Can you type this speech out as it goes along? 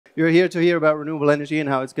You're here to hear about renewable energy and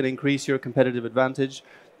how it's going to increase your competitive advantage.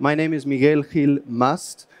 My name is Miguel Gil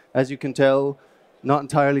Mast. As you can tell, not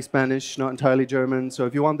entirely Spanish, not entirely German. So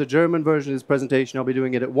if you want the German version of this presentation, I'll be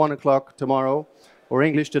doing it at 1 o'clock tomorrow, or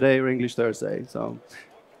English today, or English Thursday. So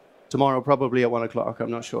tomorrow probably at 1 o'clock,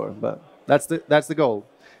 I'm not sure, but that's the goal.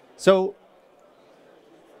 So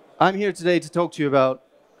I'm here today to talk to you about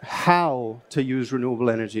how to use renewable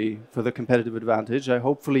energy for the competitive advantage.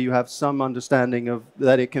 Hopefully you have some understanding of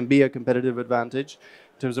that it can be a competitive advantage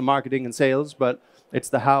in terms of marketing and sales, but it's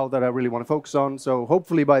the how that I really want to focus on. So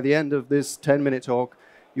hopefully by the end of this 10-minute talk,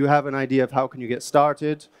 you have an idea of how can you get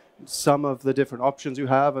started, some of the different options you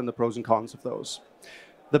have, and the pros and cons of those.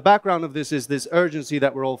 The background of this is this urgency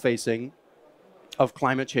that we're all facing of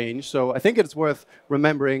climate change. So I think it's worth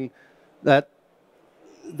remembering that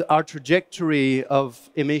our trajectory of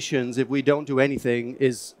emissions, if we don't do anything,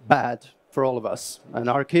 is bad for all of us and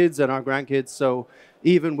our kids and our grandkids. So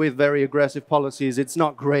even with very aggressive policies, it's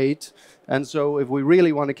not great. And so if we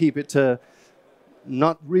really want to keep it to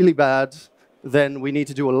not really bad, then we need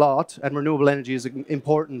to do a lot. And renewable energy is an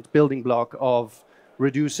important building block of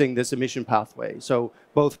reducing this emission pathway. So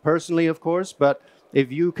both personally, of course, but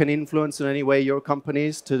if you can influence in any way your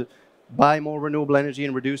companies to buy more renewable energy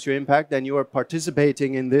and reduce your impact, then you are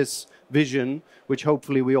participating in this vision, which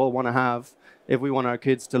hopefully we all want to have if we want our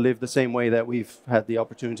kids to live the same way that we've had the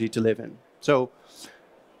opportunity to live in. So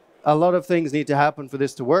a lot of things need to happen for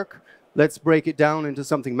this to work. Let's break it down into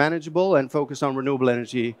something manageable and focus on renewable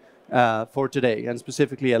energy for today, and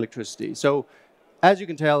specifically electricity. So as you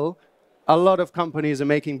can tell, a lot of companies are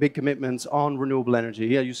making big commitments on renewable energy.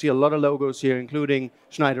 Yeah, you see a lot of logos here, including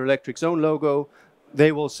Schneider Electric's own logo.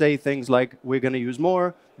 They will say things like, we're going to use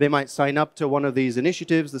more. They might sign up to one of these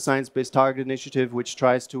initiatives, the Science-Based Target Initiative, which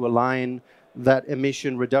tries to align that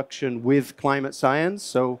emission reduction with climate science,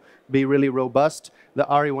 so be really robust. The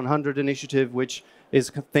RE100 initiative, which is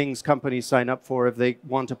things companies sign up for if they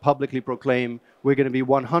want to publicly proclaim, we're going to be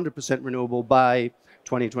 100% renewable by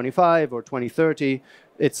 2025 or 2030.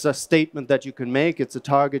 It's a statement that you can make, it's a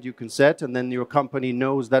target you can set, and then your company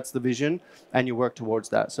knows that's the vision, and you work towards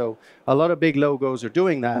that. So a lot of big logos are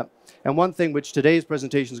doing that. And one thing which today's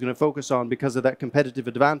presentation is going to focus on, because of that competitive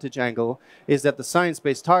advantage angle, is that the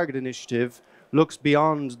Science-Based Target Initiative looks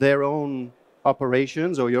beyond their own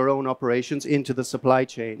operations or your own operations into the supply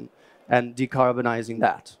chain and decarbonizing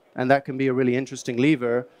that. And that can be a really interesting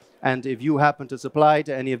lever. And if you happen to supply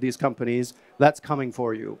to any of these companies, that's coming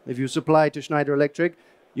for you. If you supply to Schneider Electric,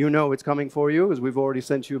 you know it's coming for you, as we've already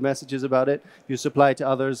sent you messages about it. If you supply to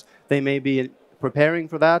others, they may be preparing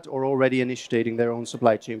for that or already initiating their own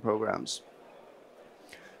supply chain programs.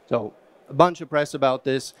 So a bunch of press about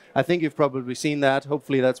this. I think you've probably seen that.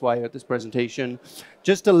 Hopefully that's why you're at this presentation.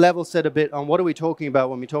 Just to level set a bit on what are we talking about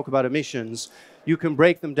when we talk about emissions, you can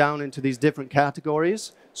break them down into these different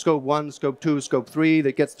categories. Scope 1, Scope 2, Scope 3,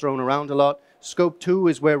 that gets thrown around a lot. Scope 2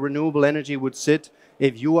 is where renewable energy would sit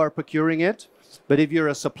if you are procuring it. But if you're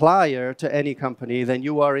a supplier to any company, then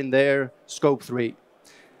you are in their Scope 3.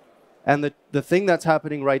 And the thing that's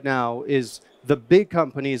happening right now is the big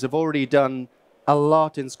companies have already done a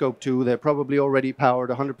lot in Scope 2. They're probably already powered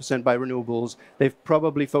 100% by renewables. They've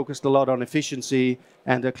probably focused a lot on efficiency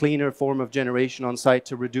and a cleaner form of generation on site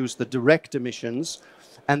to reduce the direct emissions.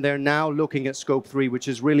 And they're now looking at Scope 3, which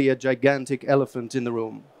is really a gigantic elephant in the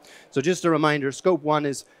room. So just a reminder, Scope 1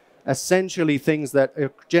 is essentially things that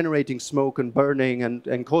are generating smoke and burning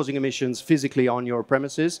and causing emissions physically on your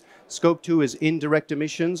premises. Scope 2 is indirect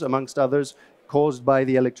emissions, amongst others, caused by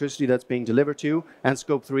the electricity that's being delivered to you. And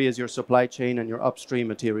Scope 3 is your supply chain and your upstream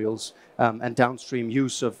materials and downstream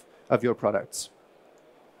use of your products.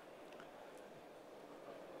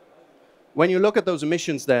 When you look at those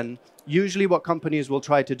emissions then, usually what companies will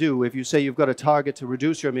try to do, if you say you've got a target to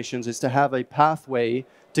reduce your emissions, is to have a pathway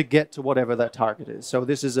to get to whatever that target is. So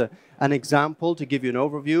this is an example to give you an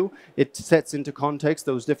overview. It sets into context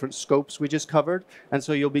those different scopes we just covered. And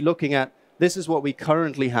so you'll be looking at, this is what we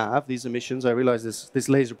currently have, these emissions. I realize this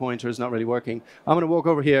laser pointer is not really working. I'm going to walk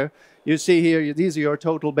over here. You see here, these are your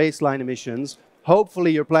total baseline emissions.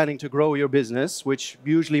 Hopefully you're planning to grow your business, which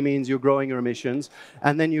usually means you're growing your emissions.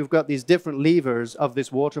 And then you've got these different levers of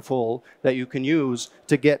this waterfall that you can use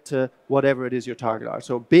to get to whatever it is your target are.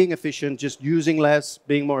 So being efficient, just using less,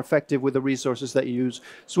 being more effective with the resources that you use,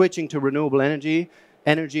 switching to renewable energy.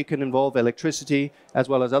 Energy can involve electricity as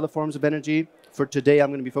well as other forms of energy. For today, I'm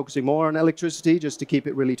going to be focusing more on electricity just to keep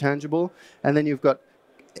it really tangible. And then you've got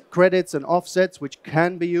credits and offsets, which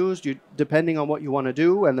can be used depending on what you want to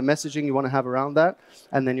do and the messaging you want to have around that,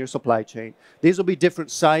 and then your supply chain. These will be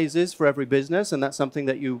different sizes for every business, and that's something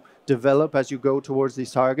that you develop as you go towards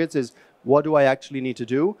these targets, is what do I actually need to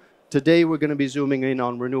do? Today we're going to be zooming in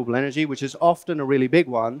on renewable energy, which is often a really big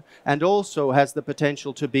one, and also has the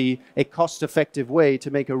potential to be a cost-effective way to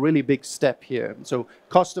make a really big step here. So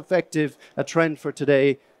cost-effective, a trend for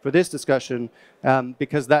today, for this discussion,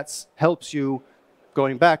 because that helps you,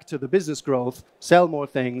 going back to the business growth, sell more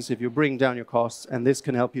things if you bring down your costs, and this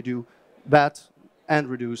can help you do that and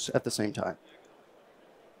reduce at the same time.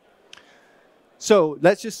 So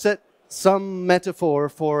let's just set some metaphor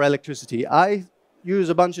for electricity. I use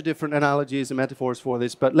a bunch of different analogies and metaphors for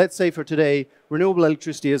this, but let's say for today, renewable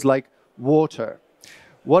electricity is like water.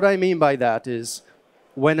 What I mean by that is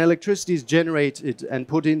when electricity is generated and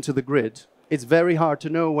put into the grid, it's very hard to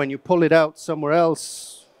know when you pull it out somewhere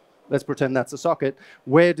else. Let's pretend that's a socket.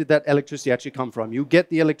 Where did that electricity actually come from? You get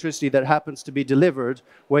the electricity that happens to be delivered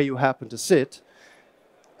where you happen to sit,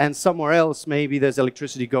 and somewhere else maybe there's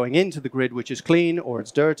electricity going into the grid which is clean, or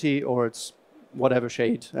it's dirty, or it's whatever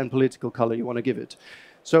shade and political color you want to give it.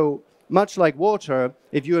 So much like water,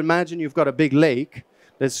 if you imagine you've got a big lake,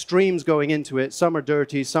 there's streams going into it, some are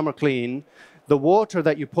dirty, some are clean. The water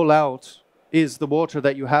that you pull out is the water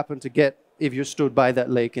that you happen to get if you stood by that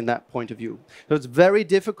lake in that point of view. So it's very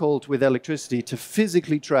difficult with electricity to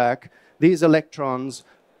physically track these electrons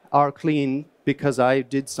are clean because I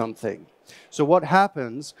did something. So what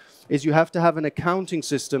happens is you have to have an accounting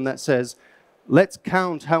system that says, let's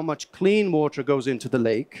count how much clean water goes into the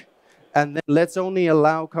lake, and then let's only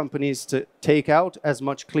allow companies to take out as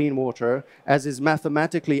much clean water as is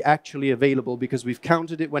mathematically actually available because we've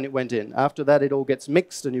counted it when it went in. After that, it all gets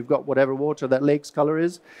mixed and you've got whatever water that lake's color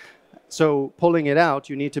is. So pulling it out,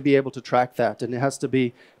 you need to be able to track that, and it has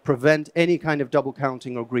to prevent any kind of double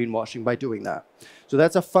counting or greenwashing by doing that. So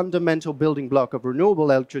that's a fundamental building block of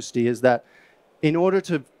renewable electricity, is that in order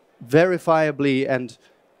to verifiably and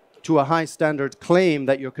to a high standard claim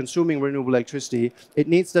that you're consuming renewable electricity, it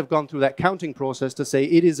needs to have gone through that counting process to say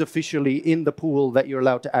it is officially in the pool that you're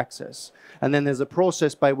allowed to access. And then there's a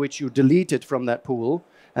process by which you delete it from that pool,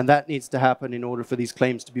 and that needs to happen in order for these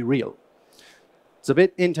claims to be real. It's a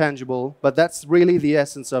bit intangible, but that's really the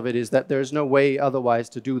essence of it, is that there's no way otherwise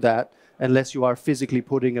to do that unless you are physically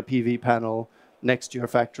putting a PV panel next to your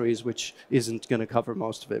factories, which isn't going to cover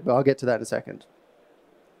most of it. But I'll get to that in a second.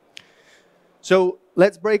 So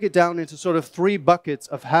let's break it down into sort of 3 buckets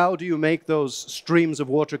of how do you make those streams of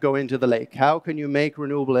water go into the lake? How can you make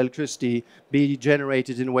renewable electricity be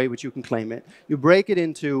generated in a way which you can claim it? You break it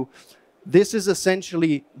into, this is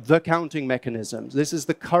essentially the counting mechanisms. This is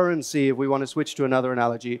the currency, if we want to switch to another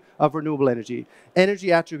analogy, of renewable energy.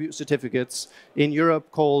 Energy attribute certificates, in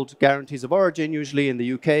Europe called guarantees of origin, usually in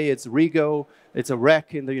the UK it's REGO, it's a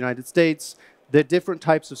REC in the United States. There are different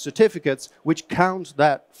types of certificates which count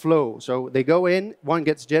that flow. So they go in, one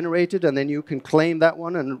gets generated, and then you can claim that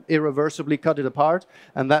one and irreversibly cut it apart,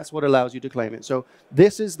 and that's what allows you to claim it. So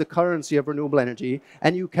this is the currency of renewable energy,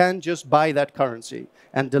 and you can just buy that currency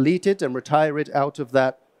and delete it and retire it out of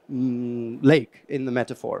that lake in the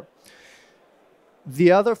metaphor.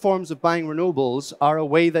 The other forms of buying renewables are a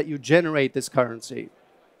way that you generate this currency.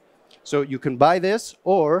 So you can buy this,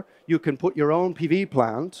 or you can put your own PV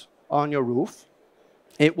plant on your roof.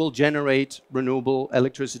 It will generate renewable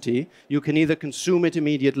electricity. You can either consume it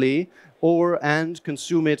immediately and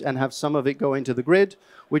consume it and have some of it go into the grid,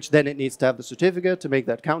 which then it needs to have the certificate to make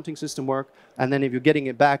that counting system work. And then if you're getting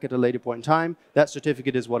it back at a later point in time, that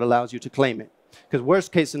certificate is what allows you to claim it. Because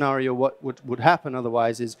worst case scenario, what would happen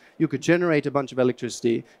otherwise is you could generate a bunch of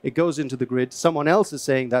electricity, it goes into the grid, someone else is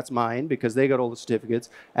saying that's mine because they got all the certificates,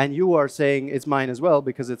 and you are saying it's mine as well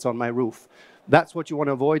because it's on my roof. That's what you want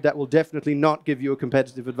to avoid. That will definitely not give you a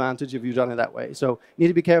competitive advantage if you've done it that way. So you need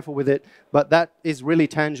to be careful with it, but that is really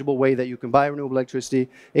tangible way that you can buy renewable electricity.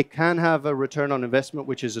 It can have a return on investment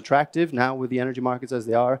which is attractive. Now with the energy markets as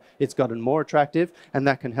they are, it's gotten more attractive, and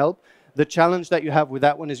that can help. The challenge that you have with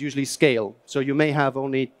that one is usually scale. So you may have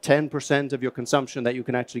only 10% of your consumption that you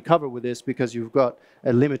can actually cover with this because you've got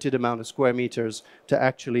a limited amount of square meters to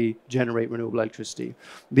actually generate renewable electricity.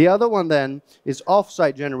 The other one then is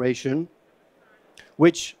off-site generation,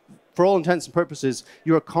 which, for all intents and purposes,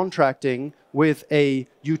 you're contracting with a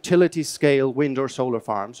utility-scale wind or solar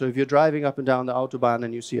farm. So if you're driving up and down the Autobahn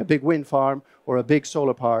and you see a big wind farm or a big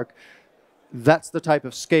solar park, that's the type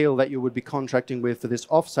of scale that you would be contracting with for this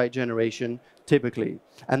off-site generation, typically.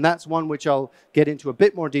 And that's one which I'll get into a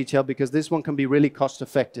bit more detail because this one can be really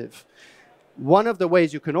cost-effective. One of the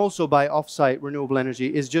ways you can also buy off-site renewable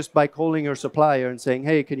energy is just by calling your supplier and saying,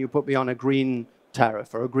 hey, can you put me on a green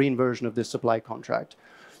tariff or a green version of this supply contract?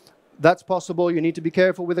 That's possible. You need to be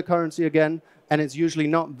careful with the currency again, and it's usually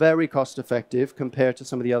not very cost effective compared to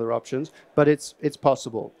some of the other options, but it's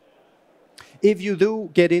possible. If you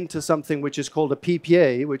do get into something which is called a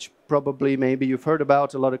PPA, which probably maybe you've heard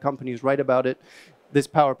about, a lot of companies write about it, this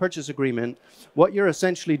power purchase agreement, what you're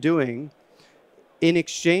essentially doing in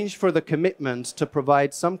exchange for the commitment to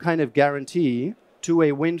provide some kind of guarantee to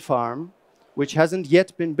a wind farm which hasn't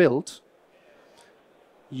yet been built,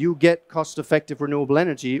 you get cost-effective renewable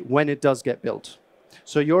energy when it does get built.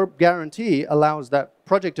 So your guarantee allows that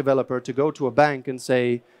project developer to go to a bank and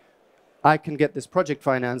say, I can get this project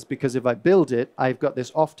financed because if I build it, I've got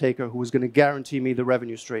this off-taker who is going to guarantee me the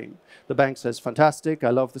revenue stream. The bank says, fantastic,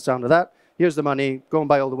 I love the sound of that. Here's the money, go and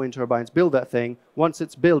buy all the wind turbines, build that thing. Once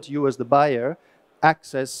it's built, you as the buyer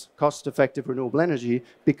access cost-effective renewable energy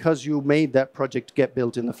because you made that project get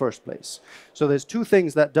built in the first place. So there's two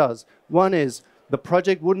things that does. One is the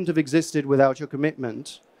project wouldn't have existed without your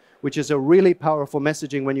commitment, which is a really powerful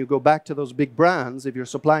messaging when you go back to those big brands. If you're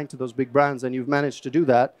supplying to those big brands and you've managed to do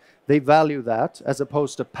that, they value that as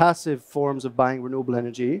opposed to passive forms of buying renewable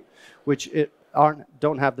energy, which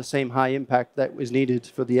don't have the same high impact that is needed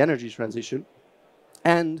for the energy transition.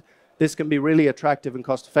 And this can be really attractive and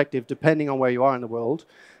cost effective depending on where you are in the world.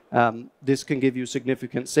 This can give you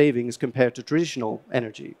significant savings compared to traditional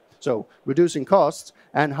energy. So reducing costs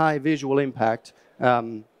and high visual impact,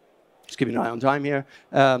 just keeping an eye on time here,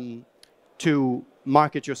 to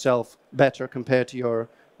market yourself better compared to your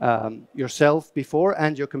yourself before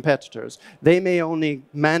and your competitors. They may only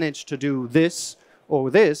manage to do this or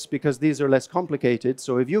this because these are less complicated.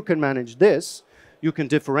 So if you can manage this, you can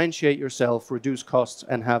differentiate yourself, reduce costs,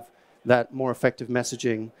 and have that more effective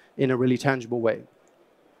messaging in a really tangible way.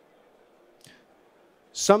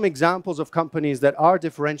 Some examples of companies that are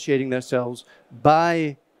differentiating themselves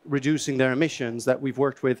by reducing their emissions that we've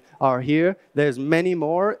worked with are here. There's many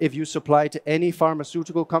more. If you supply to any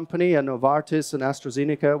pharmaceutical company, a Novartis, an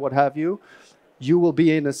AstraZeneca, what have you, you will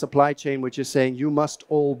be in a supply chain which is saying you must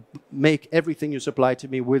all make everything you supply to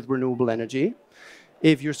me with renewable energy.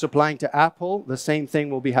 If you're supplying to Apple, the same thing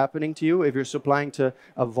will be happening to you. If you're supplying to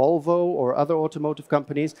a Volvo or other automotive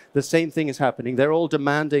companies, the same thing is happening. They're all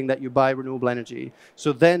demanding that you buy renewable energy.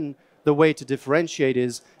 So then the way to differentiate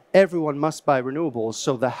is everyone must buy renewables.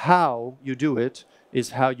 So the how you do it is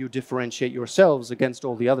how you differentiate yourselves against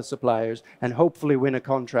all the other suppliers and hopefully win a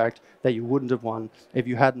contract that you wouldn't have won if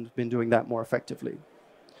you hadn't been doing that more effectively.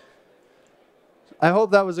 I hope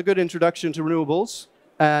that was a good introduction to renewables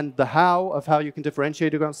and the how of how you can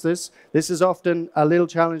differentiate against this. This is often a little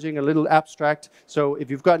challenging, a little abstract. So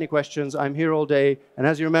if you've got any questions, I'm here all day. And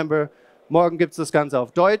as you remember, morgen gibt's das Ganze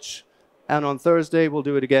auf Deutsch. And on Thursday, we'll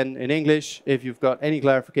do it again in English. If you've got any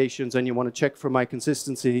clarifications and you want to check for my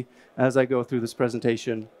consistency as I go through this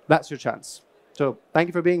presentation, that's your chance. So thank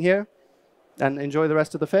you for being here and enjoy the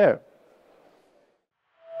rest of the fair.